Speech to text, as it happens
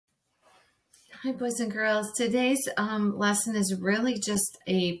Hi, boys and girls. Today's lesson is really just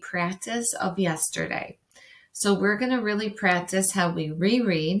a practice of yesterday. So we're going to really practice how we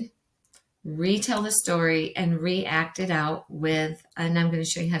reread, retell the story, and react it out with, and I'm going to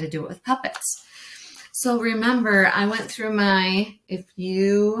show you how to do it with puppets. So remember, I went through if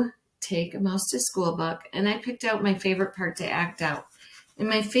you take a mouse to school book, and I picked out my favorite part to act out. And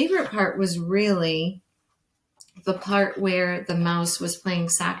my favorite part was really the part where the mouse was playing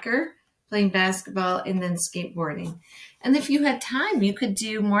soccer, playing basketball, and then skateboarding. And if you had time, you could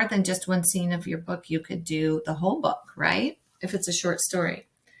do more than just one scene of your book. You could do the whole book, right? If it's a short story.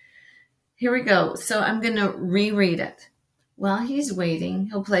 Here we go. So I'm going to reread it. While he's waiting,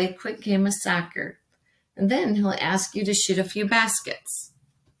 he'll play a quick game of soccer. And then he'll ask you to shoot a few baskets.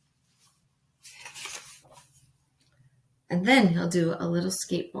 And then he'll do a little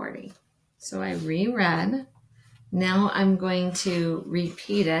skateboarding. So I reread. Now I'm going to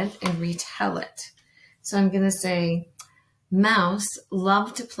repeat it and retell it. So I'm going to say, Mouse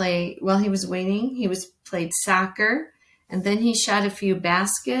loved to play, while he was waiting, played soccer, and then he shot a few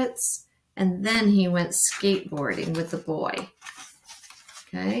baskets, and then he went skateboarding with the boy.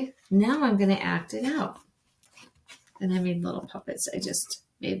 Okay, now I'm going to act it out. And I made little puppets. I just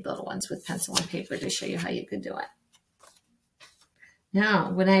made little ones with pencil and paper to show you how you could do it.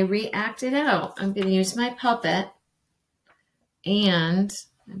 Now, when I react it out, I'm going to use my puppet. And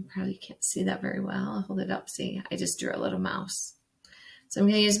I probably can't see that very well. I'll hold it up. See, I just drew a little mouse. So I'm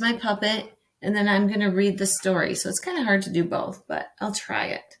going to use my puppet, and then I'm going to read the story. So it's kind of hard to do both, but I'll try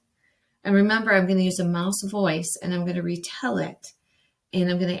it. And remember, I'm going to use a mouse voice, and I'm going to retell it. And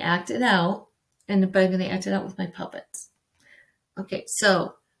I'm going to act it out, but I'm going to act it out with my puppets. Okay,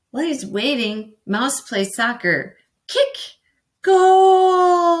 so while he's waiting, Mouse plays soccer. Kick!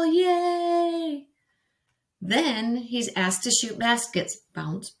 Goal! Yay! Then he's asked to shoot baskets.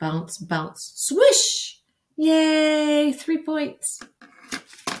 Bounce, bounce, bounce. Swish! Yay! 3 points.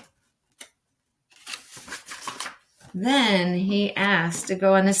 Then he asked to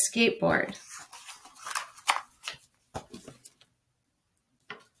go on a skateboard.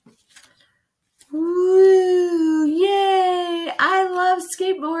 Woo! Yay! I love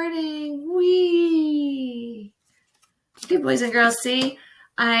skateboarding. Whee! Good boys and girls, see?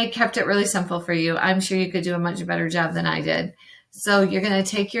 I kept it really simple for you. I'm sure you could do a much better job than I did. So you're going to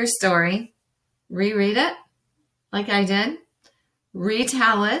take your story, reread it like I did,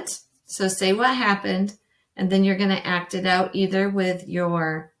 retell it. So say what happened, and then you're going to act it out either with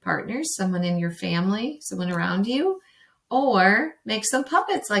your partners, someone in your family, someone around you, or make some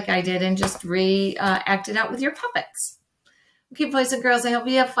puppets like I did and just act it out with your puppets. Okay, boys and girls, I hope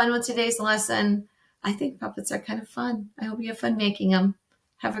you have fun with today's lesson. I think puppets are kind of fun. I hope you have fun making them.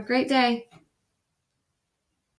 Have a great day.